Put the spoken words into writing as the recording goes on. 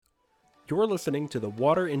You're listening to the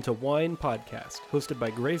Water into Wine podcast, hosted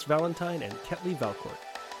by Grace Valentine and Ketley Valcourt.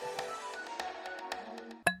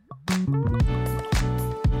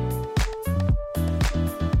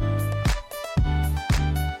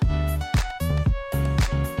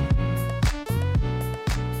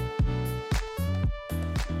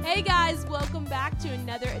 Hey guys, welcome back to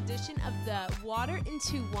another edition of the Water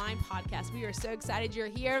into Wine podcast. We are so excited you're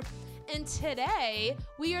here. And today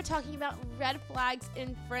we are talking about red flags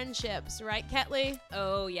in friendships, right, Ketley?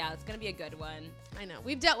 Oh, yeah, it's going to be a good one. I know.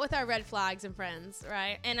 We've dealt with our red flags in friends,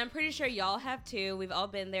 right? And I'm pretty sure y'all have too. We've all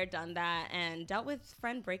been there, done that, and dealt with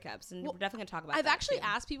friend breakups. And we're definitely going to talk about that. I've actually too.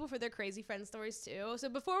 asked people for their crazy friend stories too. So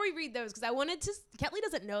before we read those, because I wanted to, Ketley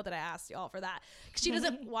doesn't know that I asked y'all for that. Because she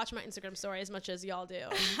doesn't watch my Instagram story as much as y'all do.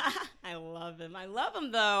 I love him. I love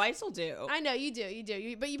him, though. I still do. I know, you do.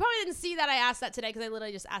 But you probably didn't see that I asked that today because I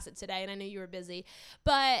literally just asked it today and I knew you were busy.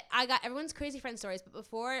 But I got everyone's crazy friend stories. But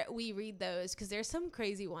before we read those, because there's some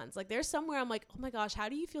crazy ones. Like there's somewhere I'm like, oh my gosh, how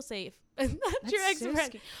do you feel safe? That's your ex-friend.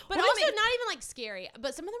 But well, also not even like scary.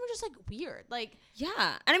 But some of them are just like weird. Like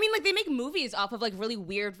yeah. And I mean, like they make movies off of like really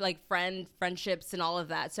weird like friendships and all of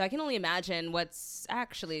that. So I can only imagine what's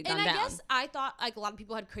actually gone down. And I guess I thought like a lot of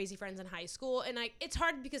people had crazy friends in high school. And it's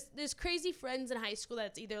hard because there's crazy friends in high school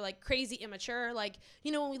that's either like crazy immature. Like,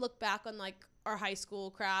 you know, when we look back on like our high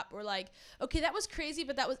school crap, or like, okay, that was crazy,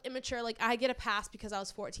 but that was immature. Like I get a pass because I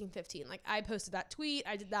was 14, 15. Like I posted that tweet.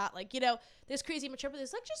 I did that. Like, you know, there's crazy immature, but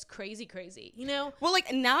there's like just crazy, you know? Well,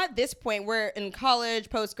 like now at this point, we're in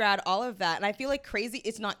college, post-grad, all of that. And I feel like crazy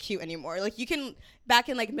is not cute anymore. Like you can, back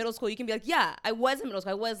in like middle school, you can be like, yeah, I was in middle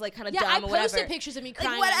school. I was like kind of dumb or whatever. I posted pictures of me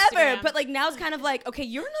crying like, on whatever. Instagram. But like now it's kind of like, okay,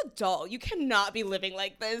 you're an adult. You cannot be living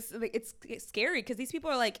like this. Like, it's scary because these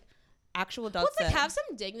people are like, actual adults. Well, it's like have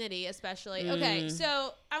some dignity, especially. Okay,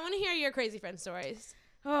 so I want to hear your crazy friend stories.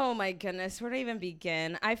 Oh my goodness, where do I even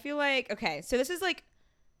begin? I feel like, okay, so this is like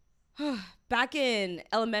back in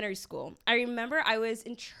elementary school. I remember I was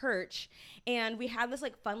in church and we had this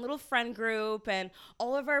like fun little friend group and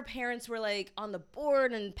all of our parents were like on the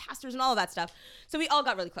board and pastors and all of that stuff. So we all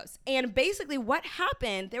got really close. And basically what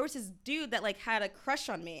happened, there was this dude that like had a crush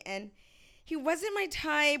on me and he wasn't my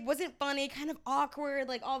type, wasn't funny, kind of awkward,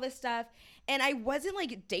 like all this stuff. And I wasn't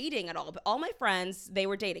like dating at all, but all my friends, they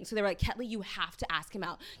were dating. So they were like, Ketley, you have to ask him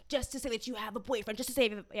out just to say that you have a boyfriend, just to say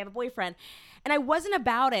you have a boyfriend. And I wasn't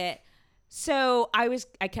about it. So I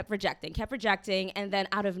kept rejecting. And then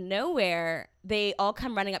out of nowhere, they all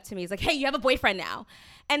come running up to me. It's like, hey, you have a boyfriend now.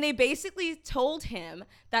 And they basically told him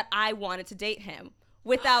that I wanted to date him.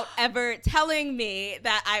 Without ever telling me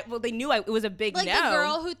that they knew it was a big like no. Like the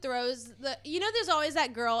girl who throws there's always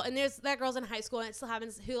that girl, and there's that girl's in high school, and it still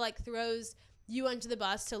happens, who like throws you under the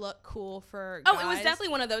bus to look cool for guys. Oh, it was definitely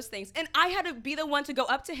one of those things. And I had to be the one to go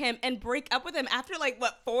up to him and break up with him after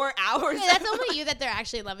 4 hours. Yeah, that's only you that they're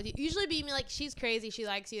actually in love with you. Usually being like, she's crazy, she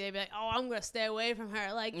likes you, they'd be like, oh, I'm gonna stay away from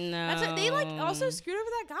her. Like, no. That's what, they like also screwed over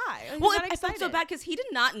that guy. Well, I felt so bad because he did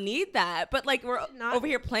not need that. But like we're over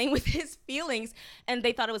here playing with his feelings, and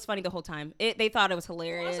they thought it was funny the whole time. They thought it was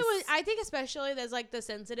hilarious. Also, I think especially there's like the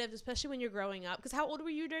sensitive, especially when you're growing up. Because how old were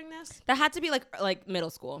you during this? That had to be like middle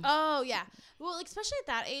school. Oh yeah. Well, especially at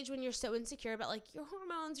that age when you're so insecure about like your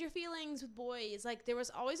hormones, your feelings with boys. Like there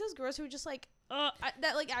was always those girls who were just like,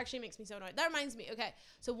 that like actually makes me so annoyed. That reminds me. Okay,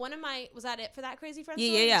 so was that it for that crazy friend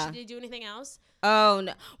story? Yeah. Did you do anything else? Oh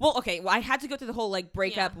no. Well, okay. Well, I had to go through the whole like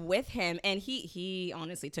breakup with him, and he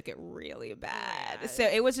honestly took it really bad. Yeah. So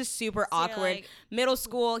it was just super awkward. Like, middle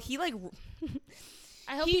school, he like.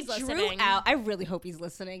 I hope he's listening. I really hope he's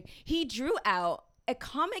listening. He drew out a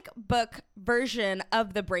comic book version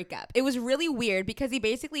of the breakup. It was really weird because he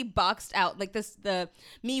basically boxed out like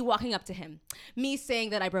me walking up to him, me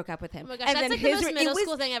saying that I broke up with him. Oh my gosh, and that's like the most middle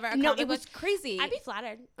school thing ever. No, it was crazy. I'd be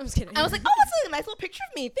flattered. I'm just kidding. I was like, oh, that's a nice little picture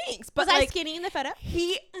of me. Thanks. But was I skinny in the photo?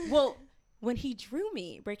 When he drew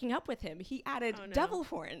me breaking up with him, he added devil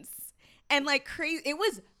horns and like crazy. It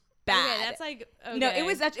was bad. Okay, that's like okay. No, it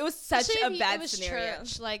was such a bad scenario.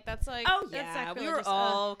 Church. Like that's like that's we were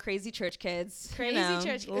all crazy church kids. Crazy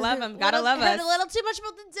church kids. Love them. Gotta love us. Heard a little too much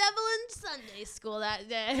about the devil in Sunday school that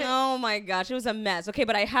day. Oh my gosh, it was a mess. Okay,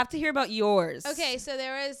 but I have to hear about yours. Okay, so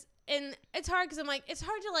there was, and it's hard because I'm like, it's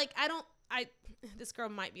hard to like, this girl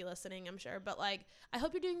might be listening, I'm sure, but like, I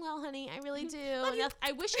hope you're doing well, honey. I really do.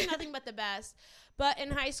 I wish you nothing but the best. But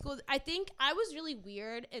in high school, I think I was really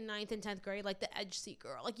weird in 9th and 10th grade, like the edge seat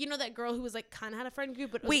girl. Like, you know, that girl who was like kind of had a friend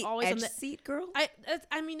group, but was always on the edge seat girl?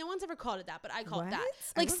 I mean, no one's ever called it that, but I called it that.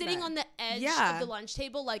 Like sitting on the edge of the lunch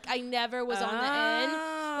table. Like I never was on the end.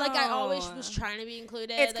 Like I always was trying to be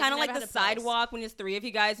included. It's kind of like never the had a place. sidewalk when there's 3 of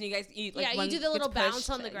you guys and you guys eat. Like, Yeah, you do the little bounce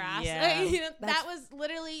on the grass. Yeah, Like, that was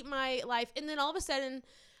literally my life. And then all of a sudden,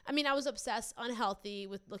 I mean, I was obsessed, unhealthy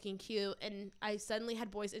with looking cute, and I suddenly had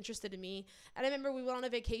boys interested in me. And I remember we went on a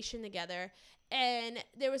vacation together, and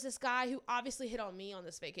there was this guy who obviously hit on me on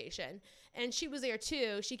this vacation, and she was there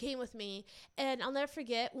too. She came with me, and I'll never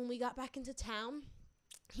forget when we got back into town.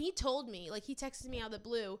 He told me, like, he texted me out of the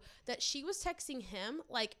blue that she was texting him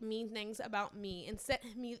like mean things about me, and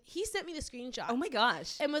he sent me the screenshot. Oh my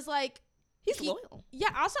gosh. And was like, He's loyal. Yeah,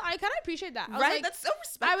 also, I kind of appreciate that. I was Right? like, That's so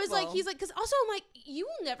respectful. I was like, he's like, because also I'm like, you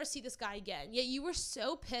will never see this guy again. Yet you were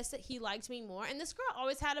so pissed that he liked me more. And this girl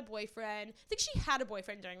always had a boyfriend. I think she had a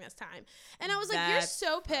boyfriend during this time. And I was like, you're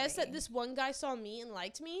so pissed that this one guy saw me and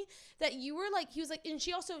liked me that you were like, he was like, and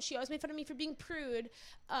she always made fun of me for being prude.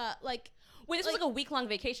 Wait, this was like a week-long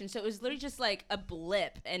vacation, so it was literally just like a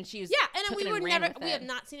blip, and she was and then we have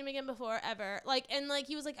not seen him again before ever. Like, and like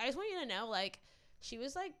he was like, I just want you to know, like, she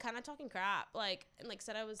was like kind of talking crap, like, and like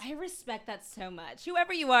said I was. I respect that so much.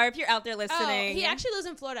 Whoever you are, if you're out there listening. Oh, he actually lives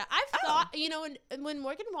in Florida. I've thought, you know, when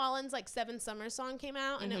Morgan Wallen's like 7 Summers song came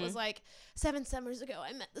out, and it was like 7 summers ago,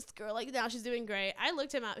 I met this girl. Like now she's doing great. I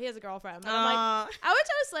looked him up. He has a girlfriend. But I'm like, I would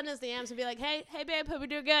tell Slen his DMs and be like, hey babe, hope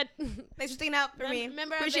you're doing good. Thanks for sticking out for me.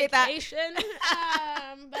 Remember Appreciate our vacation.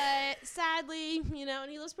 But sadly, you know,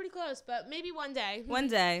 and he lives pretty close. But maybe one day. One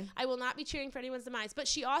day. I will not be cheering for anyone's demise. But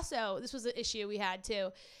she also, this was an issue we had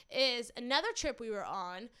too, is another trip we were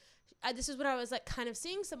on. This is when I was like kind of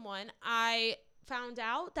seeing someone. I found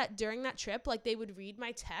out that during that trip, like they would read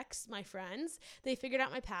my texts, my friends. They figured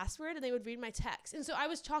out my password and they would read my texts. And so I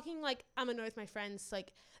was talking like I'm annoyed with my friends,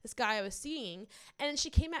 like this guy I was seeing. And she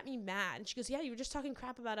came at me mad. And she goes, yeah, you were just talking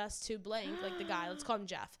crap about us to blank, like the guy. Let's call him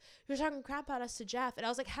Jeff. You were talking crap about us to Jeff. And I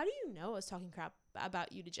was like, how do you know I was talking crap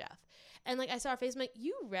about you to Jeff? And like I saw her face, I'm like,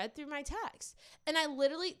 you read through my text. And I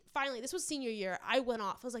literally, finally, this was senior year, I went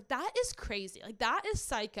off. I was like, that is crazy. Like that is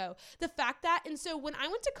psycho. The fact that, and so when I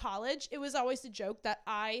went to college, it was always the joke that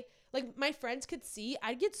like my friends could see,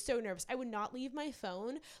 I'd get so nervous. I would not leave my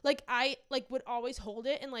phone. Like I like would always hold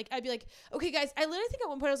it, and like I'd be like, okay guys, I literally think at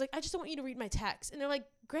one point I was like, I just don't want you to read my text. And they're like,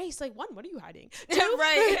 Grace, like, 1, what are you hiding? 2,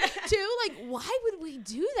 right. 2, like, why would we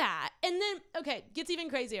do that? And then, okay, gets even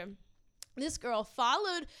crazier. This girl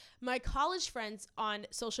followed my college friends on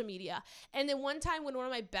social media. And then one time when one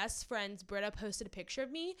of my best friends, Britta, posted a picture of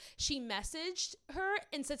me, she messaged her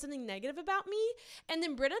and said something negative about me. And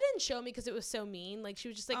then Britta didn't show me because it was so mean. Like she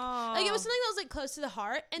was just like it was something that was like close to the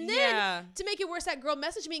heart. And then to make it worse, that girl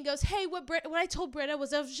messaged me and goes, hey, what I told Britta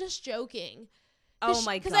was I was just joking. Oh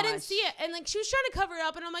my god! Because I didn't see it, and like she was trying to cover it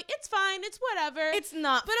up, and I'm like, it's fine, it's whatever. It's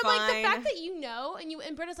not. But I'm like, the fact that you know,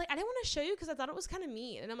 and Britta's like, I didn't want to show you because I thought it was kind of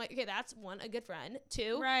mean, and I'm like, okay, that's 1, a good friend.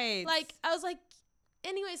 2, right? Like I was like,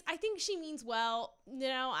 anyways, I think she means well. You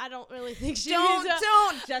know, I don't really think she don't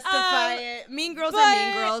justify it. Mean girls are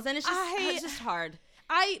mean girls, and it's just hard.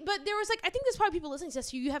 But there was like, I think there's probably people listening to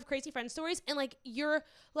this. You have crazy friend stories, and like you're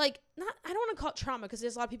like I don't want to call it trauma because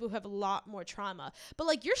there's a lot of people who have a lot more trauma. But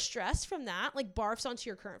like your stress from that like barfs onto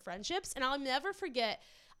your current friendships, and I'll never forget.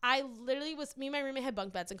 I literally me and my roommate had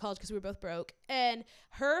bunk beds in college because we were both broke, and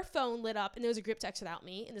her phone lit up and there was a group text without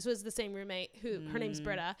me, and this was the same roommate who her name's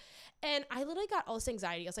Britta, and I literally got all this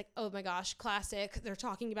anxiety. I was like, oh my gosh, classic, they're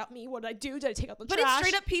talking about me. What did I do? Did I take out the trash? But it's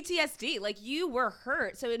straight up PTSD. Like you were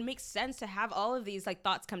hurt, so it makes sense to have all of these like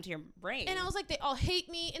thoughts come to your brain. And I was like, they all hate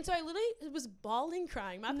me, and so I literally was bawling,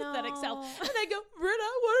 crying, my pathetic self, and I go, Britta,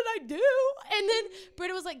 what did I do? And then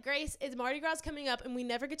Britta was like, Grace, it's Mardi Gras coming up, and we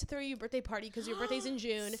never get to throw you a birthday party because your birthday's in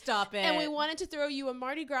June. Stop it. And we wanted to throw you a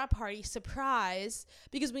Mardi Gras party surprise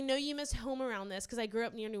because we know you miss home around this because I grew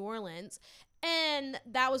up near New Orleans. And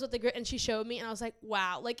that was what and she showed me, and I was like,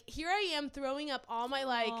 wow, like here I am throwing up all my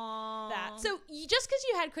like that. So just because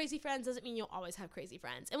you had crazy friends doesn't mean you'll always have crazy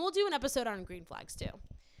friends. And we'll do an episode on green flags too.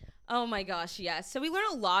 Oh my gosh, yes. So we learn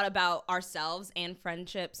a lot about ourselves and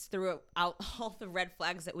friendships throughout all the red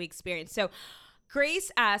flags that we experience. So Grace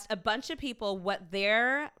asked a bunch of people what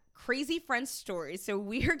their crazy friend stories. So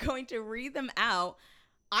we are going to read them out.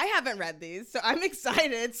 I haven't read these, so I'm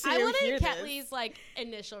excited to I wanted hear Ketley's like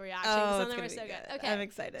initial reaction because some of them were so good. Okay, I'm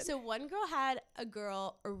excited. So one girl had a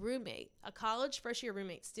roommate, a college first year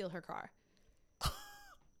roommate, steal her car.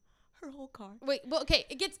 Her whole car. Wait, well, okay,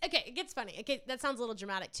 it gets funny. Okay, that sounds a little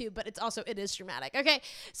dramatic too, but it is dramatic. Okay,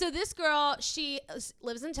 so this girl, she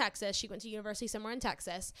lives in Texas. She went to university somewhere in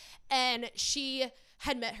Texas, and she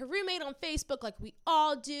had met her roommate on Facebook, like we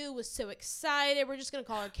all do. Was so excited. We're just gonna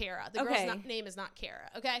call her Kara. The girl's name is not Kara.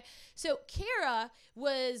 Okay, so Kara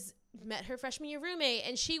met her freshman year roommate,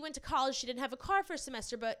 and she went to college. She didn't have a car for a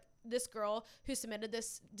semester, but this girl who submitted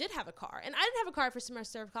this did have a car. And I didn't have a car for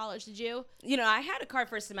semester of college. Did you? You know, I had a car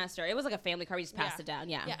for a semester. It was like a family car. We just passed it down.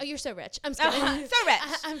 Yeah. Yeah. Oh, you're so rich. I'm kidding. So rich.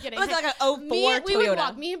 I'm kidding. It was like an 04 we would Toyota.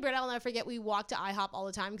 walk. Me and Britt, I'll never forget. We walked to IHOP all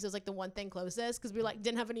the time because it was like the one thing closest because we like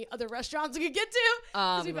didn't have any other restaurants we could get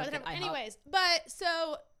to. We both both have, did IHOP. anyways, but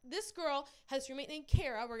so this girl has a roommate named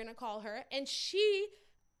Kara. We're gonna call her, and she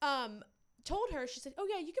told her, she said, "Oh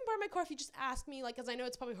yeah, you can borrow my car if you just ask me, like, because I know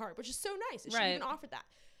it's probably hard," which is so nice. And she even offered that.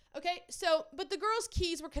 Okay, so, but the girl's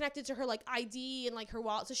keys were connected to her, like, ID and, like, her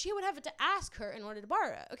wallet, so she would have to ask her in order to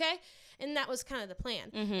borrow it, okay? And that was kind of the plan.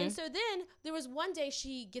 And so then there was one day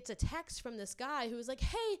she gets a text from this guy who was like,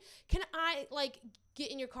 "Hey, can I, like,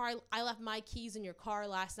 get in your car? I left my keys in your car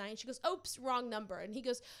last night." And she goes, "Oops, wrong number." And he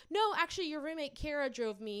goes, "No, actually, your roommate Kara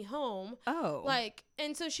drove me home." Oh. Like,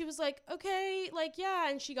 and so she was like, "Okay, like, yeah."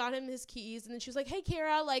 And she got him his keys. And then she was like, "Hey,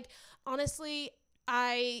 Kara, like, honestly,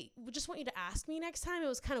 I just want you to ask me next time. It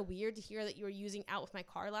was kind of weird to hear that you were using out with my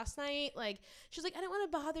car last night." Like, she was like, "I don't want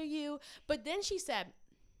to bother you." But then she said,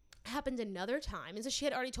 happened another time, and so she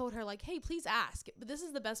had already told her, like, "Hey, please ask." But this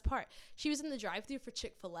is the best part. She was in the drive-thru for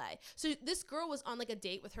Chick-fil-A. So this girl was on, like, a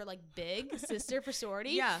date with her, like, big sister for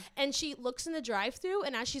sorority. Yeah. And she looks in the drive-thru,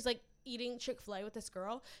 and as she's, like, eating Chick-fil-A with this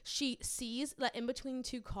girl, she sees that in between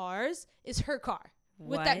two cars is her car.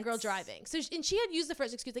 With that girl driving. So, and she had used the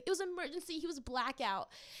first excuse, like, it was emergency, he was blackout.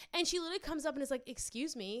 And she literally comes up and is like,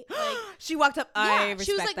 "Excuse me." Like, she walked up. I respect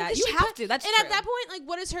she was like, that. because You she have to. That's and true. at that point, like,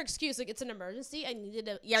 what is her excuse? Like, it's an emergency. I needed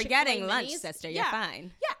a You're Chick-fil-A getting lunch, minis. sister. You're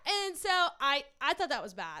fine. Yeah. And so I thought that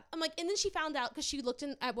was bad. I'm like, and then she found out because she looked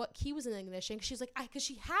in at what key was in the ignition. Cause she's like, because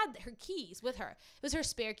she had her keys with her. It was her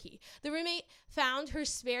spare key. The roommate found her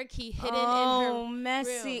spare key hidden in her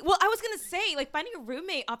messy. room. Well, I was gonna say, like, finding a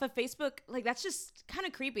roommate off of Facebook, like, that's just kind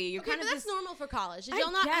of creepy. You're Okay, kind but of that's just normal for college. Did I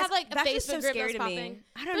y'all not guess. have, like, a That's just Facebook so group scary that's to me. popping?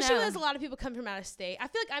 I don't Especially know. when there's a lot of people come from out of state. I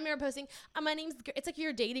feel like I remember posting, my name's, it's like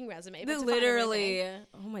your dating resume. But to find literally. everything.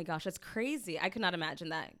 Oh my gosh, that's crazy. I could not imagine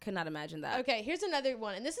that. Okay, here's another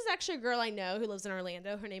one. And this is actually a girl I know who lives in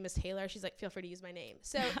Orlando. Her name is Taylor. She's like, feel free to use my name.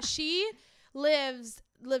 So she lived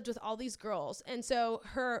with all these girls. And so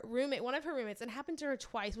her roommate, one of her roommates, and it happened to her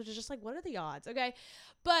twice, which is just like, what are the odds? Okay.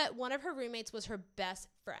 But one of her roommates was her best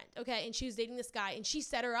friend. Okay. And she was dating this guy, and she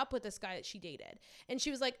set her up with this guy that she dated. And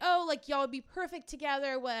she was like, "Oh, like, y'all would be perfect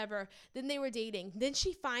together, whatever." Then they were dating. Then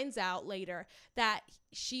she finds out later that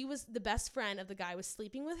she was the best friend of the guy was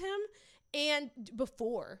sleeping with him and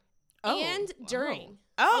before and during.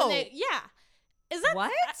 Oh. Yeah. Is that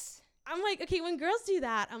What? I'm like, okay, when girls do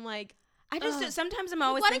that, I'm like, I just ugh. sometimes I'm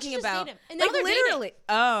always Why don't thinking you just about date him? And now like they're dating. literally.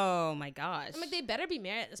 Oh my gosh. I'm like, they better be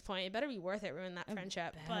married at this point. It better be worth it, ruin that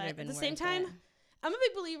friendship. better But at been the same worth time, it. I'm a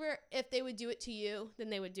big believer if they would do it to you, then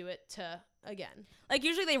they would do it to again. Like,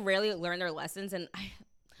 usually they rarely learn their lessons, and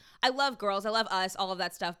I love girls, I love us, all of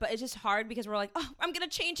that stuff, but it's just hard because we're like, "Oh, I'm gonna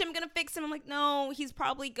change him, I'm gonna fix him." I'm like, no, he's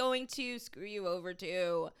probably going to screw you over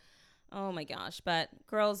too. Oh my gosh. But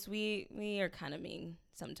girls, we are kind of mean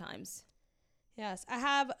sometimes. Yes, I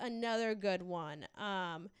have another good one.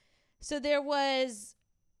 So there was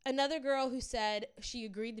another girl who said she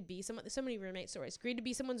agreed to be so many roommate stories, agreed to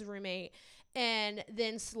be someone's roommate, and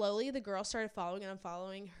then slowly the girl started following and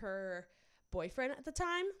unfollowing her boyfriend at the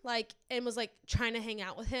time, like, and was like trying to hang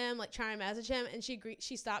out with him, like trying to message him, and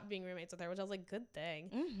she stopped being roommates with her, which I was like, good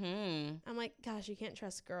thing. I'm like, gosh, you can't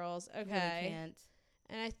trust girls. Okay. Really can't.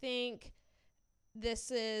 And I think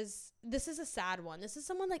this is a sad one. This is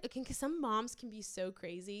someone like, okay, because some moms can be so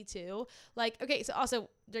crazy too. Like, okay, so also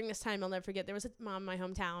during this time, I'll never forget, there was a mom in my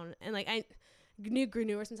hometown, and like I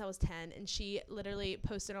knew her since I was 10, and she literally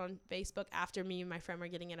posted on Facebook after me and my friend were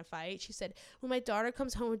getting in a fight. She said, "When my daughter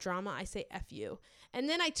comes home with drama, I say F you." And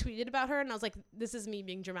then I tweeted about her, and I was like, this is me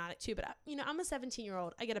being dramatic too, but I'm a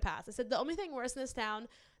 17-year-old. I get a pass. I said, the only thing worse in this town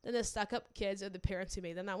than the stuck-up kids are the parents who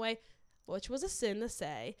made them that way, which was a sin to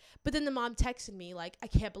say. But then the mom texted me like, "I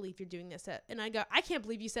can't believe you're doing this." And I go, "I can't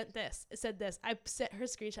believe you said this." I sent her a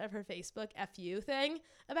screenshot of her Facebook F you thing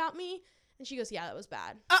about me. And she goes, "Yeah, that was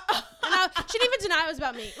bad." And she didn't even deny it was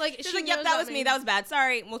about me. Like, She's she like, "Yep, knows that about was me. That was bad.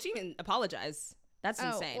 Sorry." Well, she even apologized. That's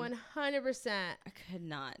insane. 100%. I could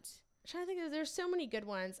not. I'm trying to think of, there's so many good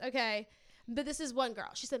ones. Okay. But this is one girl.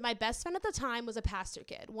 She said, "My best friend at the time was a pastor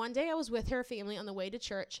kid. One day I was with her family on the way to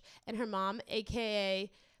church, and her mom,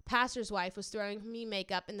 aka pastor's wife, was throwing me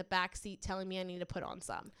makeup in the back seat, telling me I need to put on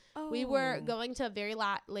some. We were going to a very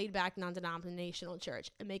laid-back, non-denominational church,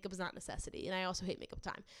 and makeup is not a necessity, and I also hate makeup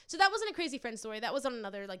time." So that wasn't a crazy friend story. That was on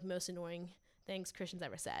another, like, most annoying things Christians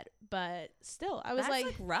ever said. But still, I was That's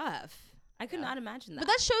like rough. I could not imagine that. But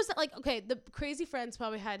that shows that, like, okay, the crazy friends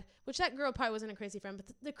probably had, which that girl probably wasn't a crazy friend,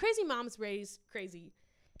 but the crazy moms raised crazy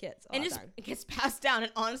kids. And just it gets passed down,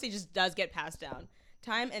 and honestly just does get passed down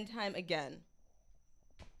time and time again.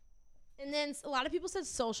 And then a lot of people said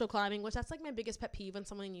social climbing, which that's like my biggest pet peeve when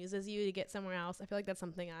someone uses you to get somewhere else. I feel like that's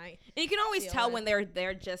something And you can always tell when they're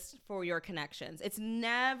there just for your connections. It's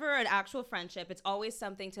never an actual friendship. It's always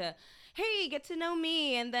something to, hey, get to know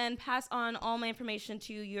me, and then pass on all my information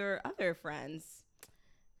to your other friends.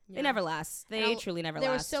 Yeah. They never last. They truly never last.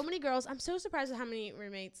 There were so many girls. I'm so surprised at how many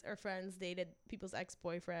roommates or friends dated people's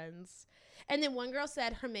ex-boyfriends. And then one girl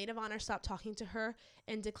said her maid of honor stopped talking to her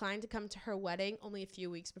and declined to come to her wedding only a few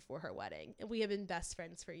weeks before her wedding. And we have been best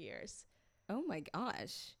friends for years. Oh my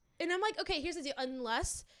gosh. And I'm like, okay, here's the deal. I'm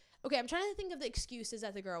trying to think of the excuses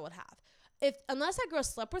that the girl would have. Unless that girl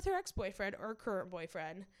slept with her ex-boyfriend or current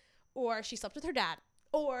boyfriend, or she slept with her dad,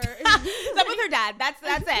 or slept with her dad. That's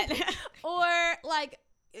it. Or like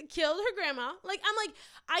killed her grandma. Like, I'm like,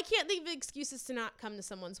 I can't think of excuses to not come to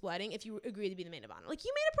someone's wedding if you agree to be the maid of honor. Like,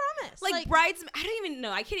 you made a promise. Like bridesmaid, I don't even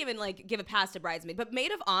know. I can't even like give a pass to bridesmaid, but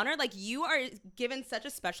maid of honor, like you are given such a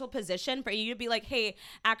special position for you to be like, hey,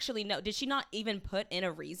 actually, no. Did she not even put in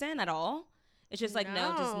a reason at all? It's just like,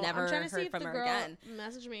 no, just never heard from her again.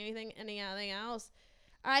 Message me anything else.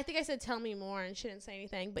 I think I said, tell me more, and she didn't say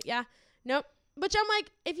anything. But yeah, nope. But I'm like,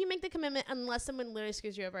 if you make the commitment, unless someone literally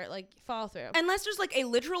screws you over, like, follow through. Unless there's like a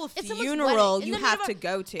literal funeral you have to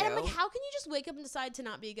go to. And I'm like, how can you just wake up and decide to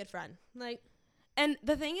not be a good friend? Like, and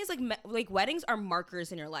the thing is, like weddings are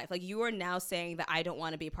markers in your life. Like, you are now saying that I don't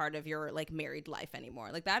want to be part of your like married life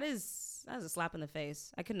anymore. Like, that is a slap in the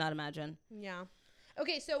face. I could not imagine. Yeah.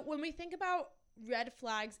 Okay, so when we think about red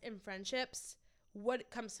flags in friendships, what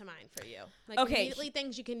comes to mind for you? Like, immediately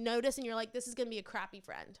things you can notice, and you're like, this is gonna be a crappy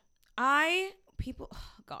friend.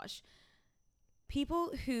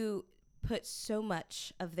 People who put so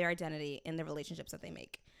much of their identity in the relationships that they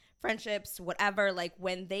make, friendships, whatever, like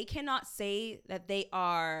when they cannot say that they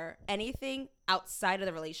are anything outside of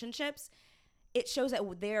the relationships, it shows that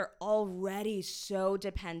they're already so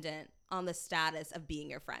dependent on the status of being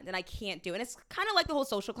your friend. And I can't do it. And it's kind of like the whole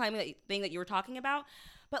social climbing thing that you were talking about,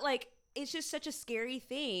 but like, it's just such a scary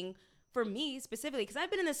thing for me specifically, because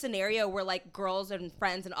I've been in a scenario where like girls and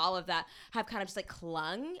friends and all of that have kind of just like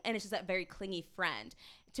clung, and it's just that very clingy friend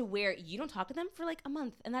to where you don't talk to them for like a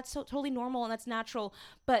month, and that's so totally normal and that's natural,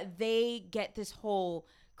 but they get this whole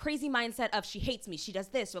crazy mindset of she hates me, she does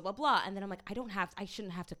this, blah, blah, blah. And then I'm like, I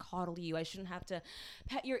shouldn't have to coddle you. I shouldn't have to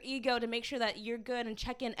pet your ego to make sure that you're good and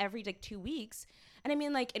check in every like 2 weeks. And I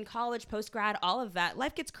mean, like in college, post-grad, all of that,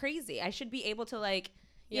 life gets crazy. I should be able to like,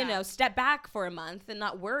 you know, step back for a month and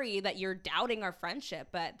not worry that you're doubting our friendship.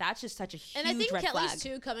 But that's just such a huge red flag. And I think Kelly's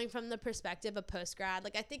too, coming from the perspective of post-grad.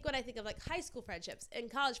 Like, I think when I think of like high school friendships and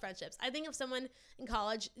college friendships, I think if someone in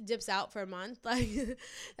college dips out for a month, like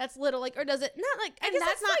that's little, like, or does it not, like, I guess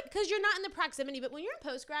that's not, because you're not in the proximity, but when you're in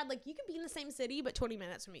post-grad, like, you can be in the same city but 20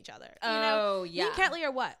 minutes from each other. You know? Yeah. Me and Kelly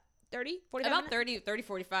are what? 30, 45 About 30,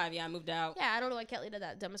 45. Yeah, I moved out. Yeah, I don't know why Kelly did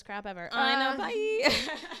that dumbest crap ever. I know. Bye.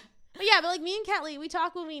 But yeah, but like me and Kelly, we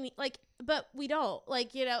talk when we like, but we don't.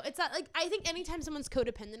 Like, you know, it's not like, I think anytime someone's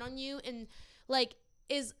codependent on you and like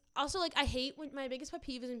is also like, I hate when my biggest pet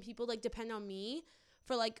peeve is when people like depend on me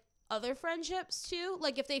for like other friendships too.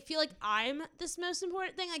 Like if they feel like I'm this most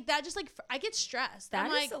important thing, like that just like, I get stressed. That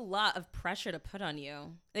is like, a lot of pressure to put on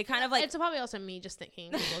you. They kind of like. It's probably also me just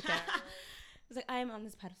thinking people care. It's like, I am on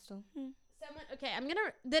this pedestal. Someone, okay,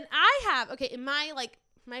 in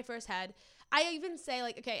my first head, I even say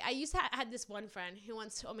like, okay, I used to had this one friend who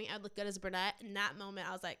once told me I'd look good as a brunette. In that moment,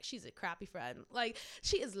 I was like, she's a crappy friend. Like,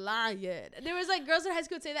 she is lying. And there was like girls in high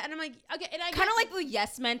school would say that, and I'm like, okay. And I kind of like the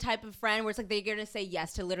yes men type of friend, where it's like they're gonna say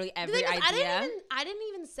yes to literally every idea. I didn't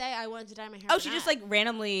even say I wanted to dye my hair. Oh, she just like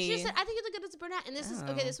randomly. She just said, I think you look good as a brunette. And this is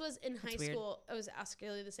okay. This was in high school. I was asking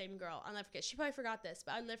the same girl. I'll never forget. She probably forgot this,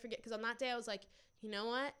 but I'll never forget because on that day I was like, you know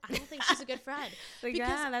what? I don't think she's a good friend. Like, because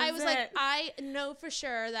yeah, I was like, I know for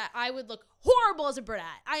sure that I would look horrible as a brunette.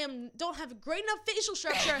 Don't have a great enough facial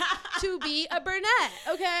structure to be a brunette.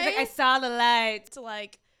 Okay. Like, I saw the light. To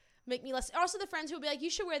like make me less. Also, the friends who would be like, you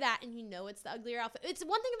should wear that, and you know it's the uglier outfit. It's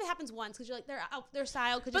one thing if it happens once because you're like their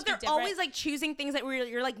style could just be different. But they're always like choosing things that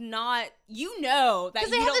you're like not. You know that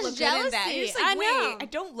you don't look good in that. You're just like, I know. I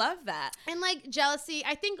don't love that. And like jealousy.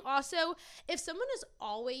 I think also if someone is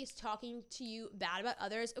always talking to you bad about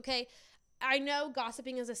others, okay. I know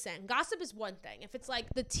gossiping is a sin. Gossip is one thing. If it's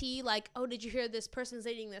like the tea, like, oh, did you hear this person's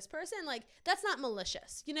dating this person? Like, that's not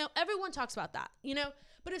malicious. You know, everyone talks about that, you know?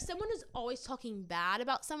 But if someone is always talking bad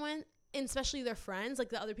about someone, and especially their friends, like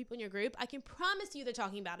the other people in your group, I can promise you they're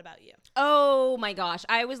talking bad about you. Oh my gosh.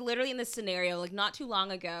 I was literally in this scenario like not too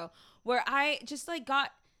long ago where I just like got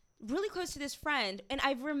really close to this friend, and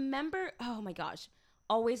I remember, oh my gosh,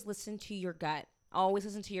 always listen to your gut. Always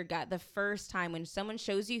listen to your gut. The first time when someone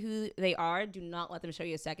shows you who they are, do not let them show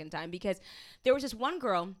you a second time. Because there was this one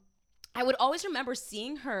girl, I would always remember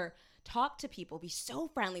seeing her talk to people, be so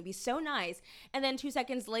friendly, be so nice, and then 2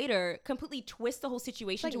 seconds later, completely twist the whole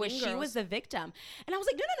situation like to where she was the victim. And I was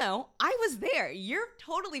like, no, I was there. You're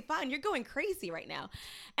totally fine. You're going crazy right now.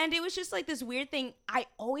 And it was just like this weird thing. I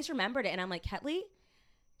always remembered it. And I'm like, Ketley,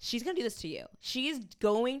 she's going to do this to you. She's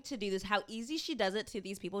going to do this. How easy she does it to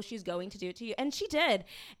these people, she's going to do it to you. And she did.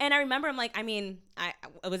 And I remember, I'm like,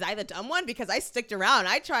 was I the dumb one? Because I sticked around.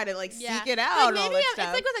 I tried to seek it out. Like, maybe it's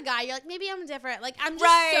like with a guy, you're like, maybe I'm different. Like, I'm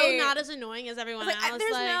just so not as annoying as everyone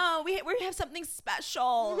else. We have something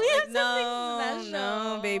special. We have something special.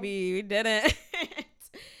 No, baby, we didn't.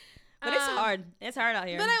 But it's hard. It's hard out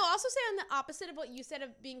here. But I will also say on the opposite of what you said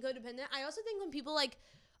of being codependent, I also think when people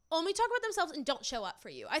only talk about themselves and don't show up for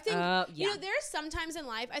you. I think, there's sometimes in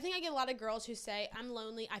life, I think I get a lot of girls who say, I'm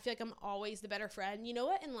lonely. I feel like I'm always the better friend. You know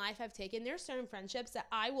what? In life I've taken, there's certain friendships that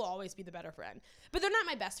I will always be the better friend, but they're not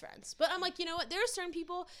my best friends. But I'm like, you know what? There are certain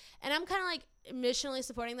people, and I'm kind of like missionally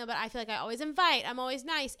supporting them, but I feel like I always invite. I'm always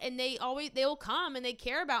nice, and they will come and they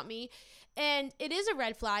care about me. And it is a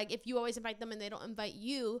red flag if you always invite them and they don't invite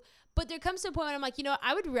you. But there comes to a point when I'm like, you know,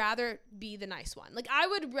 I would rather be the nice one. Like, I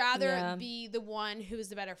would rather be the one who is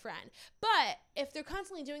the better friend. But if they're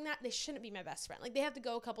constantly doing that, they shouldn't be my best friend. Like, they have to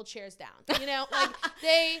go a couple chairs down. You know,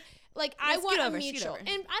 I want a mutual. And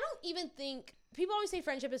I don't even think, people always say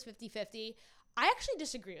friendship is 50-50. I actually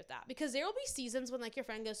disagree with that, because there will be seasons when your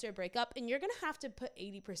friend goes through a breakup and you're going to have to put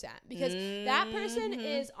 80% because that person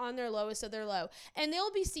is on their lowest of their low. And there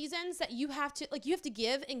will be seasons that you have to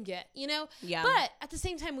give and get, you know? Yeah. But at the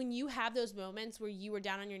same time, when you have those moments where you were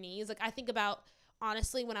down on your knees, I think about,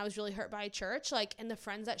 honestly, when I was really hurt by a church, and the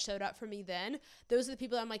friends that showed up for me then, those are the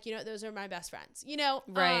people that I'm like, you know, those are my best friends, you know?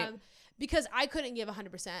 Right. Because I couldn't give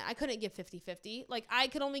 100%. I couldn't give 50-50. I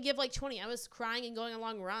could only give 20. I was crying and going on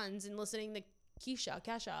long runs and listening to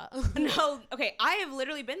Kesha. No, okay. I have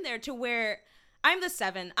literally been there to where I'm the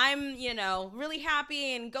 7. I'm, really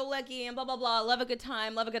happy and go lucky and blah, blah, blah. Love a good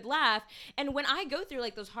time, love a good laugh. And when I go through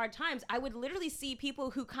those hard times, I would literally see people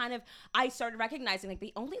who I started recognizing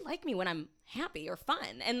they only like me when I'm happy or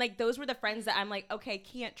fun. And those were the friends that I'm like, okay,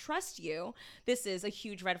 can't trust you. This is a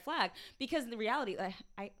huge red flag, because the reality,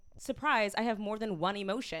 surprise, I have more than one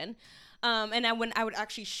emotion. And when I would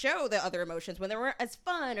actually show the other emotions, when they weren't as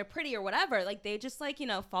fun or pretty or whatever, they just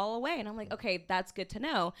fall away. And I'm like, okay, that's good to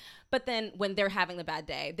know. But then when they're having the bad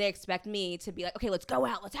day, they expect me to be like, okay, let's go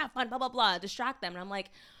out, let's have fun, blah, blah, blah, distract them. And I'm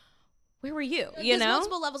like, where were you? There's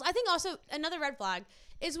multiple levels. I think also another red flag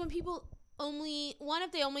is when people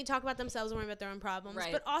if they only talk about themselves and worry about their own problems,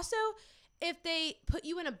 right. But also if they put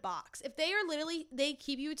you in a box, if they are they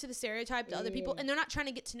keep you to the stereotype to other people and they're not trying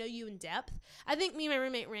to get to know you in depth. I think me and my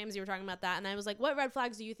roommate Ramsey were talking about that, and I was like, what red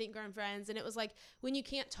flags do you think are in friends? And it was when you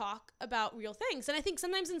can't talk about real things. And I think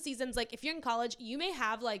sometimes in seasons, if you're in college, you may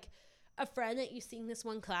have a friend that you see in this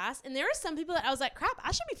one class, and there are some people that I was like, crap,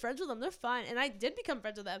 I should be friends with them. They're fun. And I did become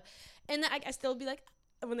friends with them. And I still be like,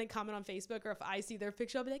 when they comment on Facebook or if I see their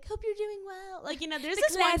picture, I'll be like, hope you're doing well. There's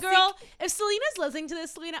this one girl, if Selena's listening to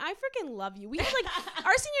this, Selena, I freaking love you. We had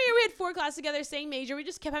our senior year, we had 4 classes together, same major. We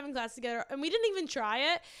just kept having class together and we didn't even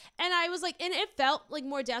try it. And I was and it felt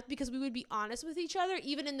more depth because we would be honest with each other,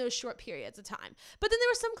 even in those short periods of time. But then there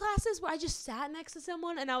were some classes where I just sat next to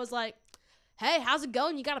someone and I was like, hey, how's it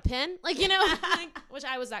going? You got a pen? Which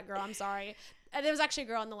I was that girl. I'm sorry. And there was actually a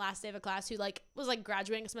girl on the last day of a class who was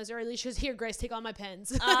graduating a semester early. She was, here, Grace, take all my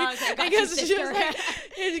pens. Oh, okay.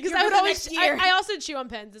 Because I would always, I also chew on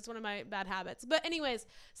pens. It's one of my bad habits. But anyways,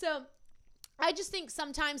 so I just think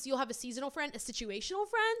sometimes you'll have a seasonal friend, a situational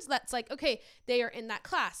friend that's okay, they are in that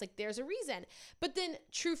class. There's a reason. But then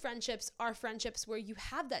true friendships are friendships where you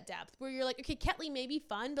have that depth, where you're okay, Ketley may be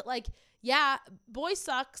fun, but yeah, boy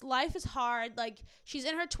sucks. Life is hard. She's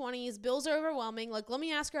in her 20s. Bills are overwhelming. Let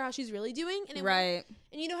me ask her how she's really doing. And right.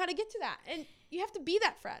 And you know how to get to that. And you have to be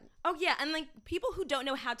that friend. Oh, yeah. And people who don't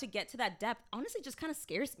know how to get to that depth, honestly, just kind of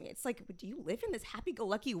scares me. It's do you live in this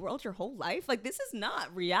happy-go-lucky world your whole life? this is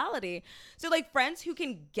not reality. So friends who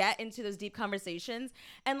can get into those deep conversations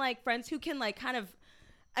and friends who can kind of,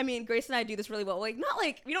 Grace and I do this really well. Not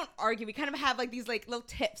we don't argue. We kind of have these little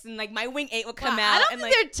tips, and my wing 8 will come out. I don't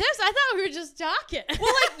think they're tips. I thought we were just talking.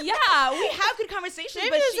 Well, yeah, we have good conversations.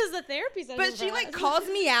 Maybe this is a therapy session. But she calls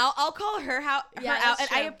me out. I'll call her out, and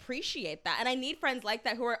I appreciate that. And I need friends like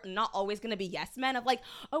that who are not always going to be yes men. Of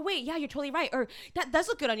oh wait, yeah, you're totally right, or that does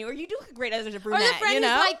look good on you, or you do look great as a brunette. Or the friend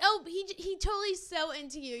who's oh, he totally so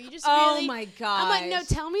into you. You just really. Oh my god. I'm no,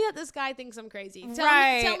 tell me that this guy thinks I'm crazy. Tell me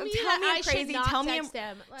I'm that I crazy. should not text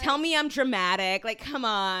him. Like, Tell me I'm dramatic. Like, come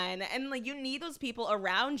on. And like, you need those people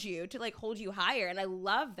around you to like hold you higher. And I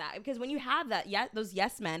love that because when you have that, those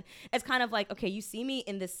yes men, it's kind of like, okay, you see me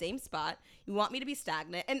in the same spot. You want me to be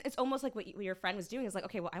stagnant. And it's almost like what your friend was doing is like,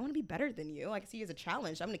 okay, well, I want to be better than you. I can see you as a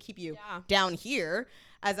challenge. I'm going to keep you down here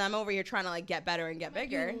as I'm over here trying to like get better and get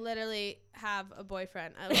bigger. You literally have a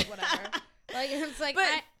boyfriend. I like whatever. Like, it's like,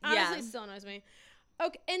 But, honestly still annoys me.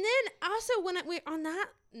 Okay. And then also when we're on that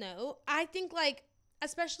note, I think like,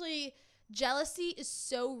 especially jealousy is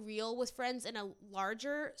so real with friends in a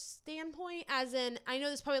larger standpoint, as in, I know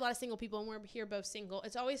there's probably a lot of single people and we're here both single.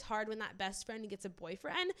 It's always hard when that best friend gets a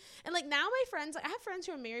boyfriend. And like now my friends, like I have friends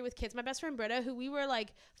who are married with kids. My best friend Britta, who we were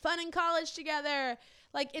like fun in college together.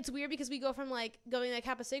 Like it's weird because we go from like going to like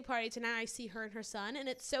Kappa Sig party to now I see her and her son, and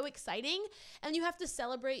it's so exciting. And you have to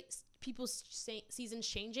celebrate people's seasons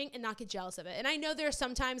changing and not get jealous of it. And I know there are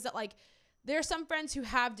some times that like there are some friends who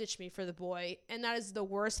have ditched me for the boy, and that is the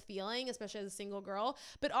worst feeling, especially as a single girl.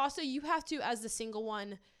 But also you have to, as the single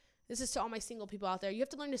one, this is to all my single people out there, you have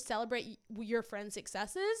to learn to celebrate your friends'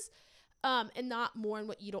 successes and not mourn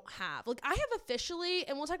what you don't have. Like I have officially,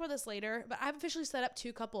 and we'll talk about this later, but I've officially set up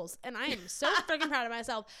 2 couples, and I am so freaking proud of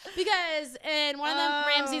myself because, and one of them,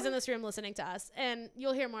 Ramsey's in this room listening to us, and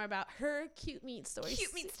you'll hear more about her cute meat stories.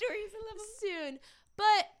 Cute meat stories. I love them. Soon.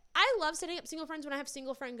 But I love setting up single friends when I have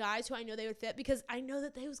single friend guys who I know they would fit, because I know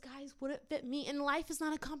that those guys wouldn't fit me. And life is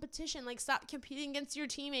not a competition. Like, stop competing against your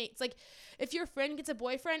teammates. Like, if your friend gets a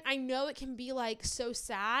boyfriend, I know it can be like so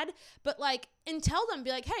sad, but like, and tell them, be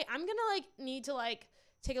like, hey, I'm gonna like need to like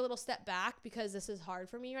take a little step back because this is hard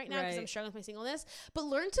for me right now because I'm struggling with my singleness. But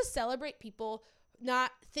learn to celebrate people,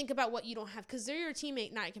 not think about what you don't have, because they're your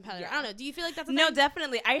teammate, not your competitor. I don't know. Do you feel like that's a No, thing?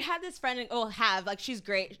 definitely. I had this friend, like, she's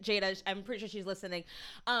great, Jada. I'm pretty sure she's listening.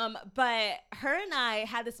 But her and I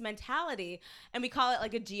had this mentality, and we call it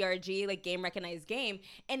like a GRG, like game recognized game.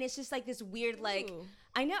 And it's just like this weird, like,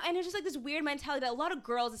 I know, and it's just like this weird mentality that a lot of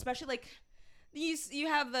girls, especially like, you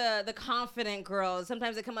have the confident girls.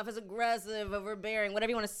 Sometimes they come off as aggressive, overbearing,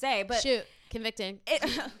 whatever you want to say. But shoot, convicting.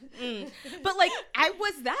 But like I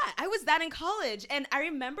was that in college, and I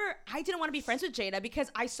remember I didn't want to be friends with Jada because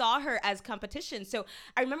I saw her as competition. So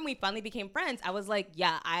I remember when we finally became friends, I was like,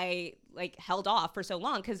 yeah, I like held off for so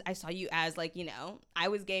long because I saw you as like, you know, I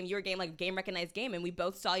was game, you were game, like game recognized game, and we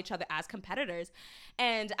both saw each other as competitors.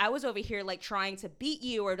 And I was over here like trying to beat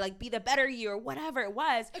you or like be the better you or whatever it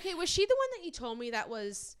was. Okay, was she the one that you told me that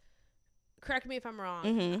was, correct me if I'm wrong,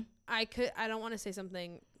 Mm-hmm. I don't want to say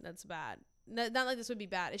something that's bad. Not like this would be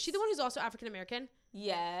bad. Is she the one who's also African American?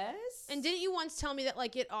 Yes. And didn't you once tell me that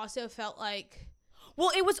like it also felt like,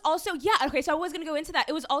 well, it was also, yeah, okay, so I was going to go into that.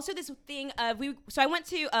 It was also this thing of, so I went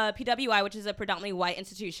to PWI, which is a predominantly white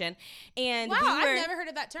institution, and wow, I've I've never heard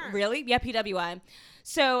of that term. Really? Yeah, PWI.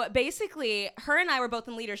 So basically, her and I were both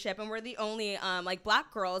in leadership, and we're the only like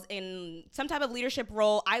black girls in some type of leadership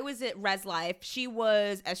role. I was at Res Life. She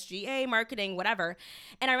was SGA, marketing, whatever.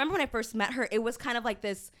 And I remember when I first met her, it was kind of like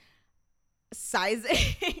this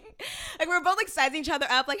sizing. Like we were both like sizing each other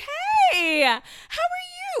up, like, hey, how are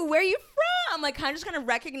you? Where are you from? Like kind of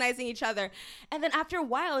recognizing each other. And then after a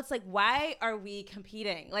while, it's like, why are we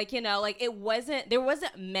competing? Like, you know, like there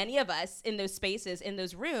wasn't many of us in those spaces, in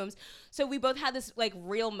those rooms. So we both had this like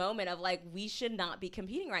real moment of like, we should not be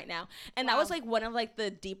competing right now. And that was like one of like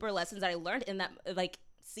the deeper lessons that I learned in that like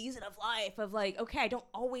season of life of like, okay, I don't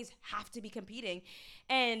always have to be competing.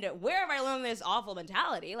 And where have I learned this awful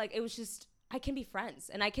mentality? Like it was just, I can be friends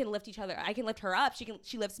and I can lift each other. I can lift her up.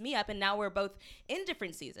 She lifts me up. And now we're both in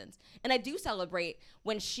different seasons. And I do celebrate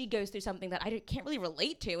when she goes through something that I can't really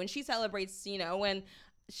relate to. And she celebrates, you know, when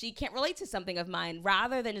she can't relate to something of mine,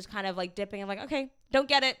 rather than just kind of like dipping. I'm like, okay, don't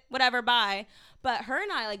get it, whatever, bye. But her and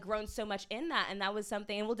I like grown so much in that. And that was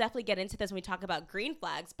something, and we'll definitely get into this when we talk about green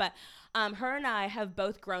flags. But her and I have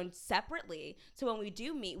both grown separately. So when we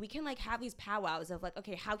do meet, we can like have these powwows of like,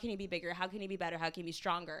 okay, how can you be bigger? How can you be better? How can you be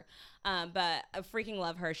stronger? But I freaking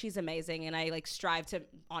love her. She's amazing. And I like strive to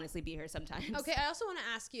honestly be her sometimes. Okay, I also want to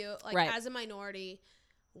ask you, like, as a minority,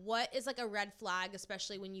 what is like a red flag,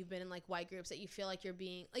 especially when you've been in like white groups, that you feel like you're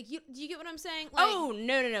being like, do you get what I'm saying? Like, oh,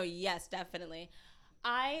 no. Yes, definitely.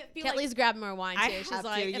 I feel Kelly's like grabbing more wine too. I She's have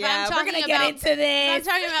like, to, if yeah, I'm we're talking gonna about, get into this. if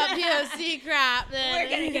I'm talking about POC crap, then we're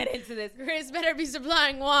gonna get into this. Grace better be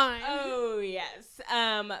supplying wine. Oh yes.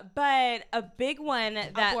 But a big one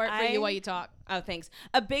that I'll pour it for you while you talk. Oh, thanks.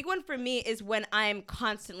 A big one for me is when I'm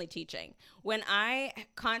constantly teaching. When I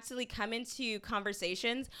constantly come into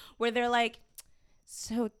conversations where they're like,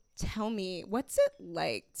 so tell me, what's it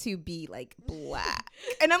like to be like black?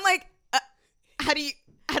 And I'm like, how do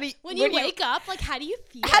when you wake up, like, how do you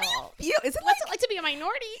feel? How do you feel? Is it What's it like to be a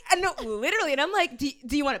minority? And no, literally. And I'm like, do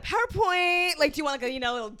you want a PowerPoint? Like, do you want like a,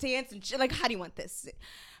 little dance and shit? Like, how do you want this?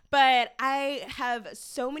 But I have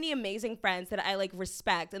so many amazing friends that I like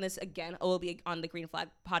respect. And this, again, will be on the Green Flag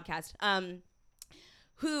podcast.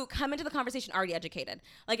 Who come into the conversation already educated.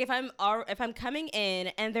 Like if I'm coming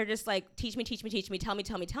in and they're just like, teach me, tell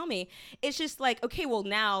me. It's just like, okay, well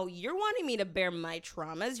now you're wanting me to bear my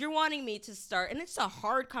traumas. You're wanting me to start. And it's a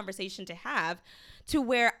hard conversation to have to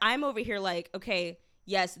where I'm over here like, okay,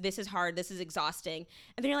 yes, this is hard. This is exhausting.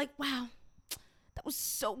 And then you're like, wow, that was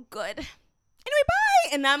so good. Anyway,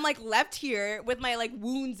 bye. And I'm like left here with my like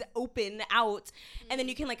wounds open out, and then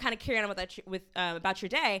you can like kind of carry on with about your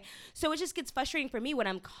day. So it just gets frustrating for me when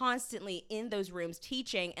I'm constantly in those rooms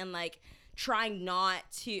teaching and like trying not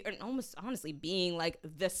to, and almost honestly being like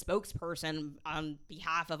the spokesperson on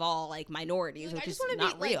behalf of all like minorities, like, which is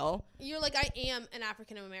not real. Like, you're like, I am an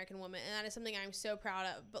African American woman, and that is something I'm so proud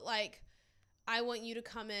of. But like, I want you to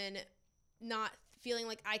come in not feeling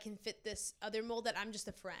like I can fit this other mold, that I'm just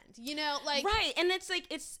a friend, like right. And it's like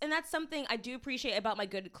and that's something I do appreciate about my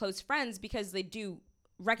good close friends, because they do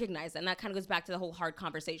recognize that. And that kind of goes back to the whole hard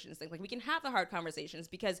conversations thing. Like we can have the hard conversations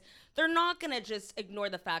because they're not gonna just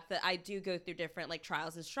ignore the fact that I do go through different like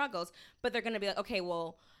trials and struggles, but they're gonna be like, okay,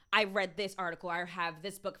 well, I read this article, I have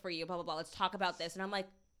this book for you, blah blah blah, let's talk about this. And I'm like,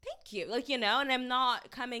 thank you, like, and I'm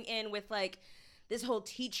not coming in with like this whole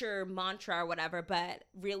teacher mantra or whatever, but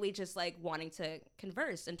really just like wanting to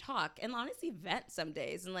converse and talk and honestly vent some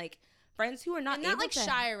days, and like friends who are not able like to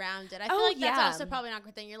shy around it. I feel like that's also probably not a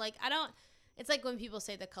good thing. You're like, it's like when people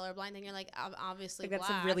say the colorblind thing, you're like, I'm obviously like, black.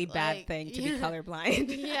 that's a really bad thing to be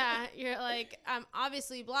colorblind. Yeah, you're like, I'm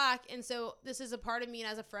obviously black, and so this is a part of me,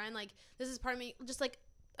 and as a friend, like this is part of me, just like,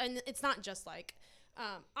 and it's not just like,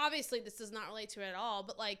 obviously this does not relate to it at all,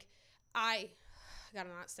 but like I gotta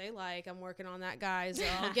not say like, I'm working on that, guys. So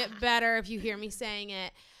I'll get better if you hear me saying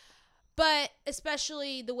it. But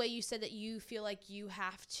especially the way you said that you feel like you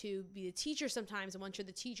have to be the teacher sometimes, and once you're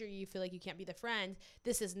the teacher, you feel like you can't be the friend.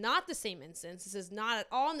 This is not the same instance. This is not at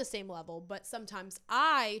all on the same level. But sometimes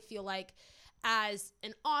I feel like as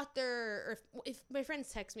an author, or if my friends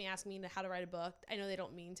text me asking me how to write a book, I know they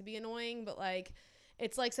don't mean to be annoying, but like,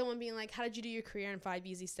 it's like someone being like, how did you do your career in 5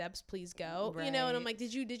 easy steps? Please go. Right. And I'm like,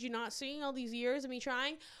 did you not see all these years of me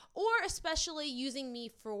trying? Or especially using me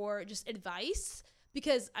for just advice,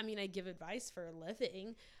 because I mean, I give advice for a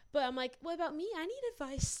living, but I'm like, what about me? I need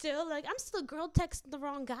advice still. Like, I'm still a girl texting the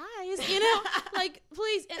wrong guys, like,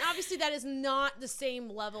 please. And obviously that is not the same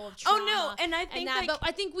level of trauma. Oh no. And I think but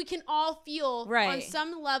I think we can all feel right. on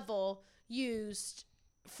some level used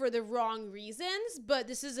for the wrong reasons, but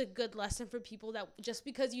this is a good lesson for people, that just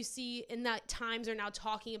because you see in that times are now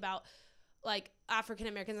talking about like African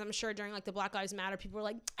Americans, I'm sure during like the Black Lives Matter, people were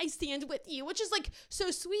like, I stand with you, which is like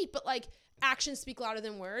so sweet, but like actions speak louder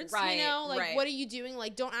than words, right, like right. What are you doing?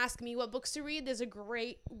 Like, don't ask me what books to read. There's a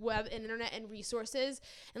great web and internet and resources,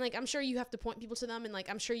 and like I'm sure you have to point people to them, and like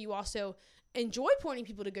I'm sure you also enjoy pointing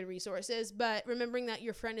people to good resources, but remembering that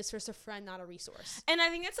your friend is first a friend, not a resource. And I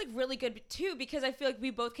think that's like really good too, because I feel like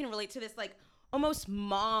we both can relate to this like almost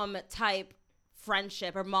mom type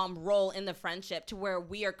friendship or mom role in the friendship, to where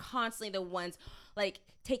we are constantly the ones like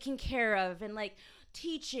taking care of and like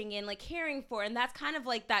teaching and like caring for, and that's kind of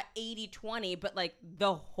like that 80-20, but like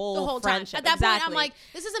the whole friendship. At that point, I'm like,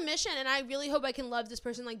 this is a mission, and I really hope I can love this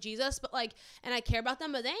person like Jesus, but like, and I care about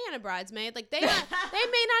them, but they ain't a bridesmaid. Like they may not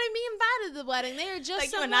even be invited to the wedding. They are just like,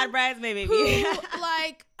 someone not a bridesmaid, baby. who,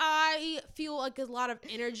 like, I feel like a lot of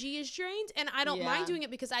energy is drained, and I don't mind doing it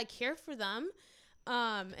because I care for them.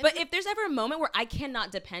 But if there's ever a moment where I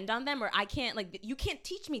cannot depend on them, or I can't, like, you can't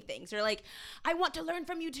teach me things, or like, I want to learn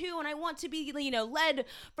from you too, and I want to be, led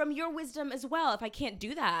from your wisdom as well. If I can't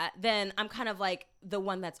do that, then I'm kind of like the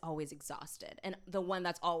one that's always exhausted, and the one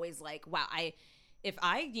that's always like, wow, if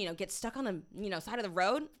I get stuck on the, side of the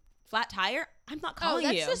road, flat tire, I'm not calling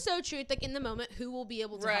you. That's just so true. Like in the moment, who will be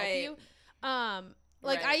able to help you?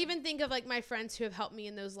 Like, right. I even think of like my friends who have helped me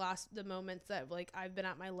in those the moments that like I've been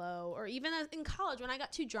at my low, or even in college when I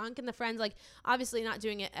got too drunk, and the friends, like, obviously not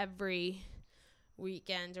doing it every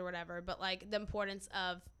weekend or whatever, but like the importance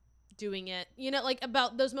of doing it, like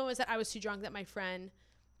about those moments that I was too drunk that my friend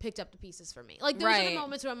picked up the pieces for me. Like those are the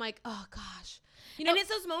moments where I'm like, oh gosh. And it's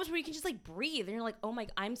those moments where you can just like breathe, and you're like, oh my,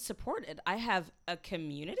 I'm supported. I have a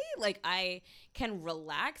community. Like I can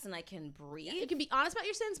relax and I can breathe. Yeah, you can be honest about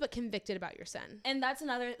your sins, but convicted about your sin. And that's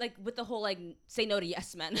another, like, with the whole like say no to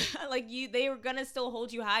yes men. Like they are gonna still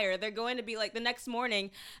hold you higher. They're going to be like the next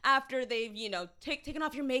morning after they've taken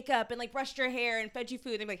off your makeup and like brushed your hair and fed you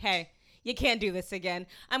food. They're like, hey, you can't do this again.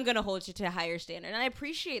 I'm going to hold you to a higher standard. And I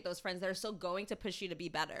appreciate those friends that are still going to push you to be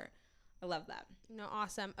better. I love that. No,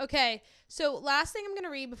 awesome. Okay, so last thing I'm going to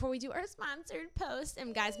read before we do our sponsored post.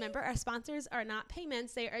 And guys, remember, our sponsors are not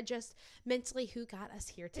payments. They are just mentally who got us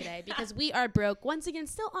here today because we are broke. Once again,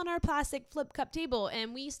 still on our plastic flip cup table.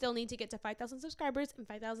 And we still need to get to 5,000 subscribers and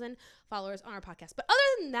 5,000 followers on our podcast. But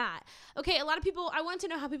other than that, okay, a lot of people, I want to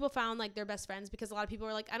know how people found like their best friends because a lot of people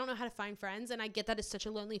are like, I don't know how to find friends. And I get that it's such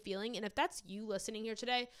a lonely feeling. And if that's you listening here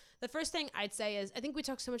today, the first thing I'd say is, I think we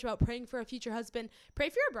talked so much about praying for a future husband. Pray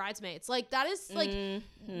for your bridesmaids. Like that is like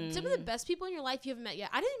some of the best people in your life you haven't met yet.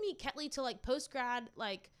 I didn't meet Ketley till like post-grad,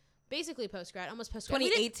 like basically post-grad, almost post-grad.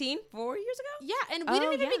 2018, 4 years ago? Yeah, and we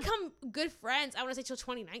didn't even become good friends, I want to say, till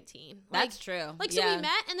 2019. That's true. Like, so we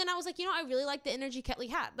met, and then I was like, you know, I really like the energy Ketley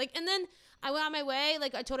had. Like, and then I went on my way,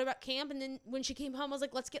 like, I told her about camp, and then when she came home, I was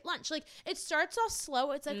like, let's get lunch. Like, it starts off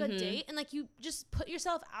slow. It's like a date, and, like, you just put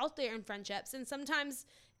yourself out there in friendships, and sometimes...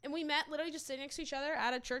 And we met literally just sitting next to each other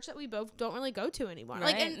at a church that we both don't really go to anymore. Right.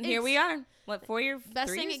 Like, and here we are. What, 4 years?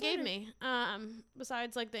 Best thing it gave me,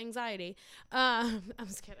 besides like the anxiety. I'm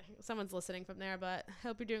just kidding. Someone's listening from there, but I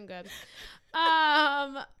hope you're doing good.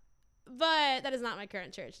 But that is not my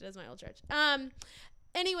current church. It is my old church.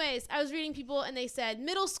 Anyways, I was reading people and they said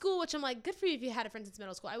middle school, which I'm like, good for you if you had a friend since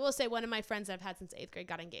middle school. I will say one of my friends I've had since 8th grade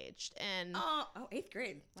got engaged. And eighth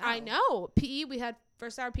grade. Wow. I know. PE, we had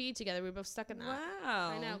first hour PE together. We were both stuck in that. Wow.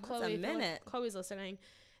 I know. That's Chloe, a minute. Chloe's listening.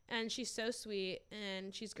 And she's so sweet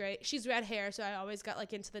and she's great. She's red hair, so I always got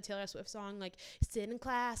like into the Taylor Swift song, like sit in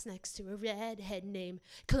class next to a redhead named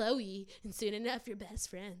Chloe, and soon enough you're best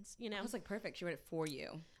friends. You know, that was like perfect. She wrote it for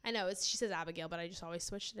you. I know she says Abigail, but I just always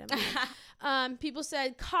switched it in. People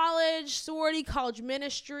said college, sorority, college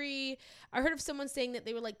ministry. I heard of someone saying that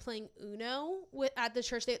they were like playing Uno at the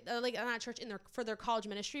church. They like not church for their college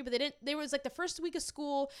ministry, but they didn't. They was like the first week of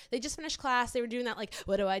school. They just finished class. They were doing that like,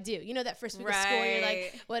 what do I do? You know, that first week of school, you're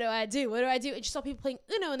like, what do I do? What do I do? And she saw people playing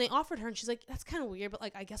Uno, and they offered her, and she's like, that's kind of weird, but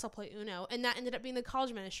like I guess I'll play Uno. And that ended up being the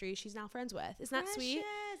college ministry she's now friends with. Isn't that sweet?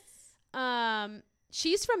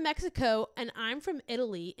 She's from Mexico and I'm from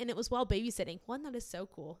Italy, and it was while babysitting. One, that is so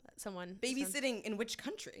cool. That someone babysitting in which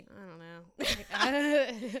country? I don't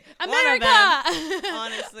know. America.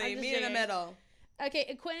 Honestly, me in the middle. Okay,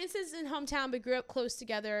 acquaintances in hometown, but grew up close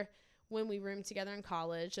together when we roomed together in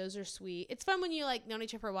college. Those are sweet. It's fun when you like known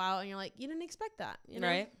each other for a while and you're like, you didn't expect that, you know?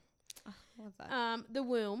 Right. Oh, I love that. The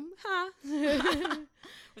womb, huh? Were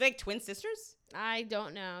they like twin sisters? I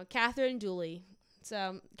don't know. Catherine Dooley.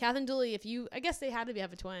 So Catherine Dooley, I guess they had to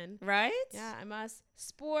have a twin. Right? Yeah, I must.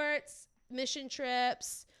 Sports, mission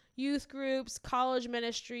trips, youth groups, college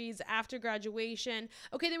ministries, after graduation.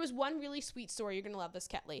 Okay, there was one really sweet story. You're going to love this,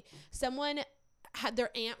 Ketley. Someone had,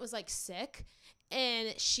 their aunt was like sick,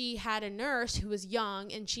 and she had a nurse who was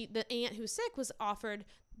young, and the aunt who was sick was offered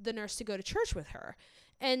the nurse to go to church with her.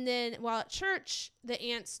 And then while at church, the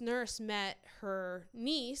aunt's nurse met her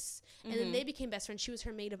niece, and then they became best friends. She was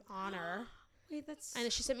her maid of honor. Wait, that's... And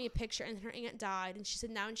she sent me a picture, and her aunt died, and she said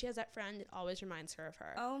now when she has that friend, it always reminds her of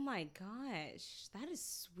her. Oh my gosh, that is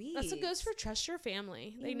sweet. That's what goes for trust your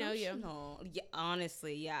family. They know you. Yeah,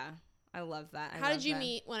 honestly, yeah. I love that. How did you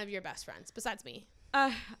meet one of your best friends besides me?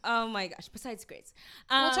 Oh my gosh, besides Grace.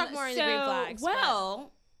 We'll talk more in the green flags.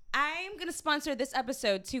 Well, I'm going to sponsor this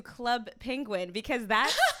episode to Club Penguin because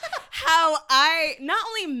that's how I not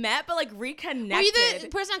only met, but like reconnected. Were you the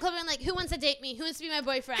person on Club Penguin like, who wants to date me? Who wants to be my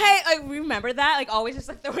boyfriend? Hey, I remember that? Like always just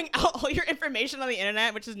like throwing out all your information on the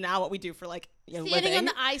internet, which is now what we do for like, Standing living. on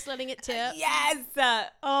the ice, letting it tip. Yes.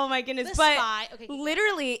 Oh my goodness. The spy. Okay,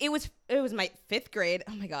 literally, it was my 5th grade.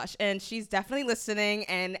 Oh my gosh. And she's definitely listening.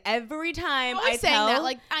 And every time I tell that,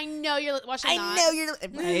 like, I know you're watching. I know you're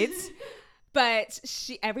right. But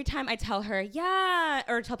every time I tell her,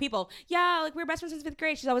 or tell people, like we were best friends since 5th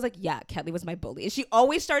grade, she's always like, yeah, Ketley was my bully. And she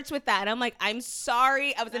always starts with that. And I'm like, I'm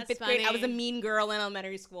sorry. I was in 5th grade. I was a mean girl in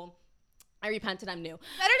elementary school. I repented. I'm new.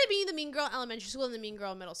 Better to be the mean girl in elementary school than the mean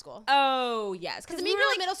girl in middle school. Oh, yes. Because the mean girl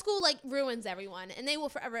in middle school, like, ruins everyone. And they will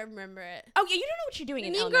forever remember it. Oh, yeah. You don't know what you're doing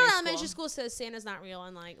in elementary school. The mean girl in elementary school says Santa's not real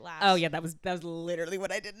and, like, laughs. Oh, yeah. That was literally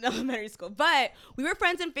what I did in elementary school. But we were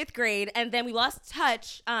friends in 5th grade. And then we lost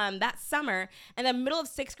touch that summer. And then middle of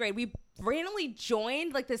 6th grade, we randomly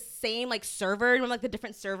joined like the same like server, like the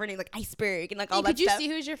different server named like Iceberg and like all that stuff. Could you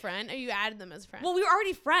see who's your friend, or you added them as friends? Well, we were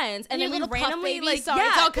already friends, and then we randomly like it's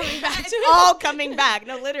all coming back. It's all coming back.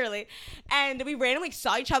 No, literally. And we randomly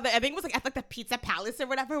saw each other. I think it was like at like the Pizza Palace or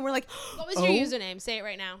whatever. And we're like, what was your username? Say it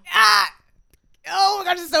right now. Oh my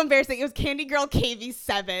gosh, it's so embarrassing. It was Candy Girl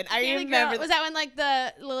KV7. I remember. Was that when like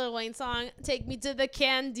the Lil Wayne song "Take Me to the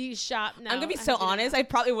Candy Shop"? No, I'm gonna be so honest. I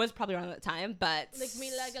probably was around that time, but lick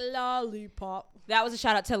me like a lollipop. that was a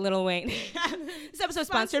shout out to Lil Wayne. This episode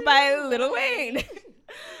sponsored by Lil Wayne.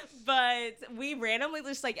 But we randomly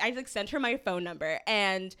just like I sent her my phone number,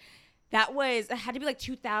 and it had to be like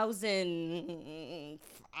 2005.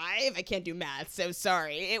 I can't do math, so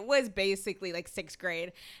sorry. It was basically like 6th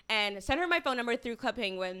grade, and sent her my phone number through Club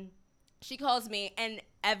Penguin. She calls me, and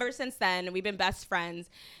ever since then, we've been best friends.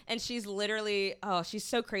 And she's literally, she's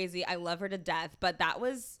so crazy. I love her to death. But that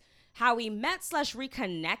was how we met /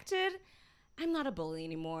 reconnected. I'm not a bully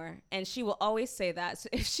anymore. And she will always say that. So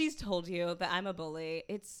if she's told you that I'm a bully,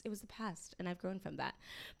 it was the past, and I've grown from that.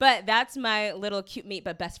 But that's my little cute meet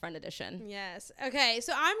but best friend edition. Yes. Okay,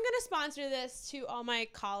 so I'm going to sponsor this to all my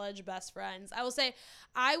college best friends. I will say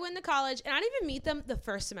I went to college, and I didn't even meet them the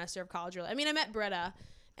first semester of college, really. I mean, I met Britta.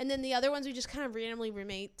 And then the other ones, we just kind of randomly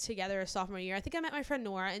roommate together a sophomore year. I think I met my friend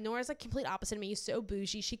Nora, and Nora's like complete opposite of me. So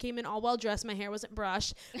bougie. She came in all well dressed. My hair wasn't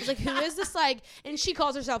brushed. I was like, who is this? Like, and she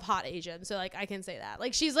calls herself hot Asian. So like, I can say that.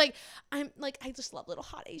 Like, she's like, I just love little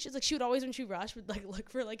hot Asians. Like, she would always, when she rushed, would like look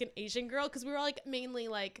for like an Asian girl. Cause we were like mainly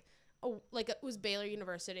like, it was Baylor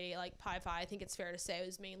University, like Pi Phi. I think it's fair to say it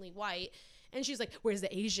was mainly white. And she's like, where's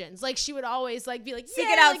the Asians? Like, she would always like be like, seek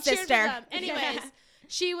it out, like, cheer for sister. them. Anyways.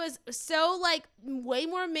 She was so like way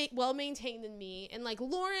more well-maintained than me. And like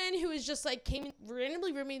Lauren, who was just like came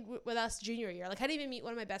randomly roommated with us junior year. Like I didn't even meet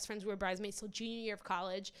one of my best friends who were bridesmaids till junior year of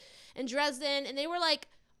college in Dresden. And they were like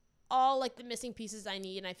all like the missing pieces I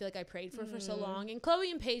need. And I feel like I prayed for so long. And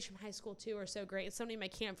Chloe and Paige from high school too are so great. And so many of my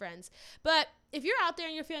camp friends. But if you're out there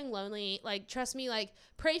and you're feeling lonely, like trust me, like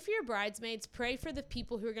pray for your bridesmaids, pray for the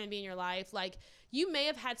people who are going to be in your life. Like you may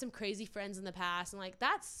have had some crazy friends in the past and like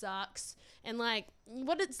that sucks. And like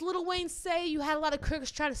what did Lil Wayne say? You had a lot of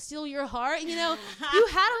crooks trying to steal your heart. You know, you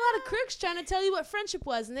had a lot of crooks trying to tell you what friendship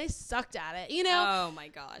was and they sucked at it, you know? Oh my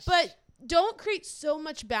gosh. But don't create so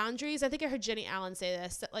much boundaries. I think I heard Jenny Allen say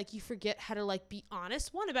this, that like you forget how to like be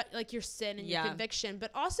honest, one about like your sin and your conviction,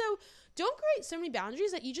 but also don't create so many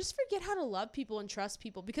boundaries that you just forget how to love people and trust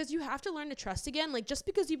people, because you have to learn to trust again. Like just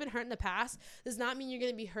because you've been hurt in the past does not mean you're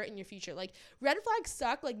going to be hurt in your future. Like red flags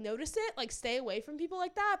suck, like notice it, like stay away from people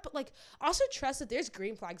like that, but like also trust that there's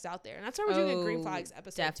green flags out there. And that's why we're doing a green flags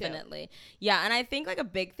episode definitely too. Yeah. And I think like a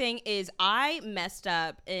big thing is I messed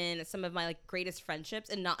up in some of my like greatest friendships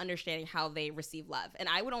and not understanding how they receive love. And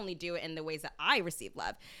I would only do it in the ways that I receive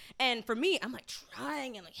love. And for me, I'm like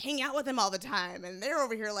trying and like hang out with them all the time. And they're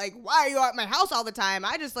over here like, why are you at my house all the time?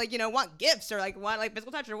 I just like, want gifts or like want like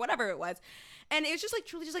physical touch or whatever it was. And it was just like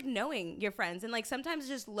truly just like knowing your friends. And like sometimes it's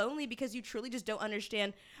just lonely because you truly just don't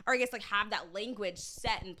understand, or I guess like have that language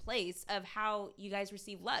set in place of how you guys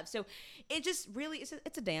receive love. So it just really,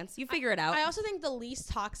 it's a dance. You figure it out. I also think the least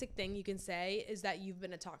toxic thing you can say is that you've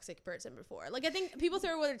been a toxic person before. Like I think people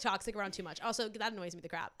throw the word toxic around too much. Also, that annoys me the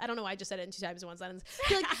crap. I don't know why I just said it in 2 times in one sentence. I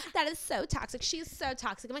feel like that is so toxic. She's so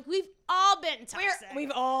toxic. I'm like, we've all been toxic.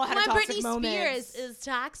 We've all had a toxic Britney moments. Spears is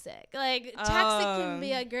toxic. Like toxic can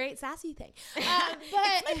be a great sassy thing. But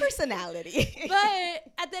it's my personality.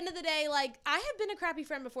 But at the end of the day, like I have been a crappy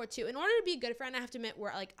friend before too. In order to be a good friend, I have to admit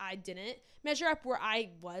where like I didn't measure up, where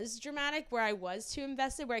I was dramatic, where I was too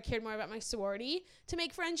invested, where I cared more about my sorority to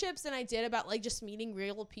make friendships than I did about like just meeting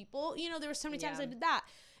real people. There were so many times I did that.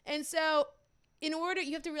 And so in order,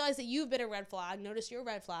 you have to realize that you've been a red flag. Notice your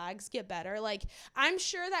red flags. Get better. Like, I'm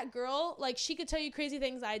sure that girl, like, she could tell you crazy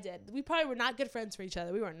things I did. We probably were not good friends for each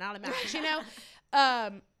other. We were not a match,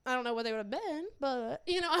 I don't know what they would have been, but,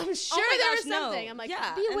 I'm sure there was something. I'm like,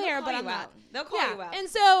 be aware, but I'm not. They'll call you out. And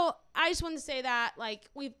so I just wanted to say that, like,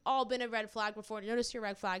 we've all been a red flag before. Notice your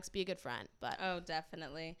red flags. Be a good friend. But oh,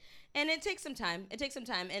 definitely. And it takes some time.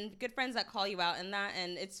 And good friends that call you out and that.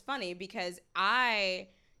 And it's funny because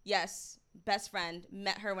best friend,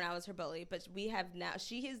 met her when I was her bully, but we have now,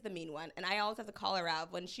 she is the mean one, and I always have to call her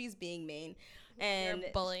out when she's being mean. And you're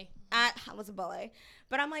a bully. I was a bully,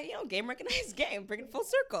 but I'm like, game recognized game, bring it full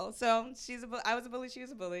circle. So I was a bully, she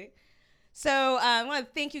was a bully. So I want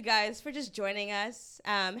to thank you guys for just joining us,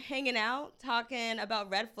 hanging out, talking about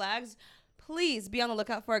red flags. Please be on the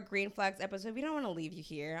lookout for a green flags episode. We don't want to leave you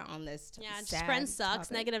here on this just friends sucks,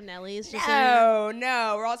 topic. Negative Nellies.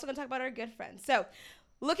 No, we're also going to talk about our good friends. So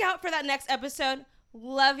look out for that next episode.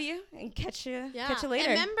 Love you and catch you later. And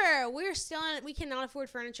remember, we cannot afford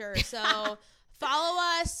furniture, so follow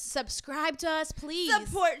us, subscribe to us, please.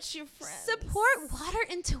 Support your friends. Support Water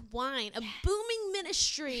into Wine, a booming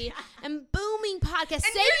ministry and booming podcast podcast. And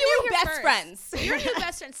Say you're you new were here best first. friends. You're new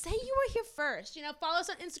best friends. Say you were here first. You know, follow us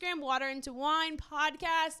on Instagram, Water Into Wine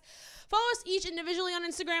Podcast. Follow us each individually on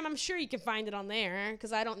Instagram. I'm sure you can find it on there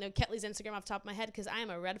because I don't know Ketley's Instagram off the top of my head because I am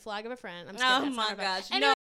a red flag of a friend. I'm just kidding. Oh That's not my her bad. gosh. Anyway, No.